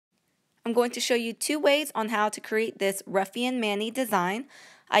I'm going to show you 2 ways on how to create this Ruffian Manny design.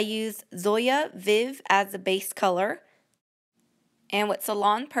 I use Zoya Viv as the base color. And with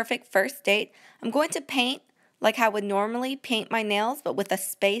Salon Perfect First Date, I'm going to paint like I would normally paint my nails, but with a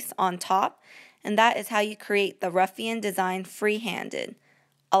space on top. And that is how you create the Ruffian design free-handed.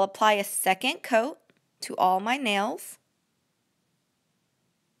 I'll apply a second coat to all my nails.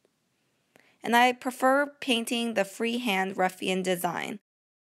 And I prefer painting the freehand Ruffian design.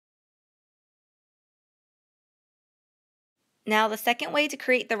 Now, the second way to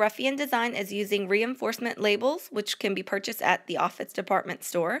create the Ruffian design is using reinforcement labels, which can be purchased at the office department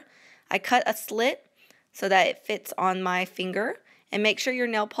store. I cut a slit so that it fits on my finger, and make sure your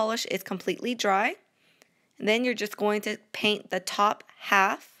nail polish is completely dry. And then you're just going to paint the top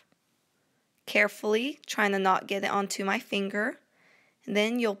half carefully, trying to not get it onto my finger. And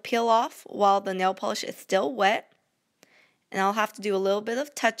then you'll peel off while the nail polish is still wet. And I'll have to do a little bit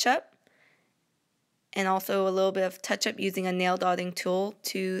of touch-up. And also a little bit of touch-up using a nail dotting tool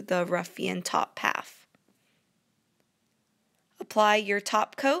to the Ruffian top half. Apply your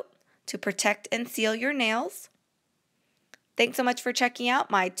top coat to protect and seal your nails. Thanks so much for checking out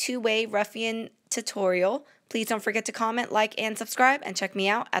my 2-way Ruffian tutorial. Please don't forget to comment, like, and subscribe, and check me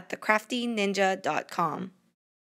out at thecraftyninja.com.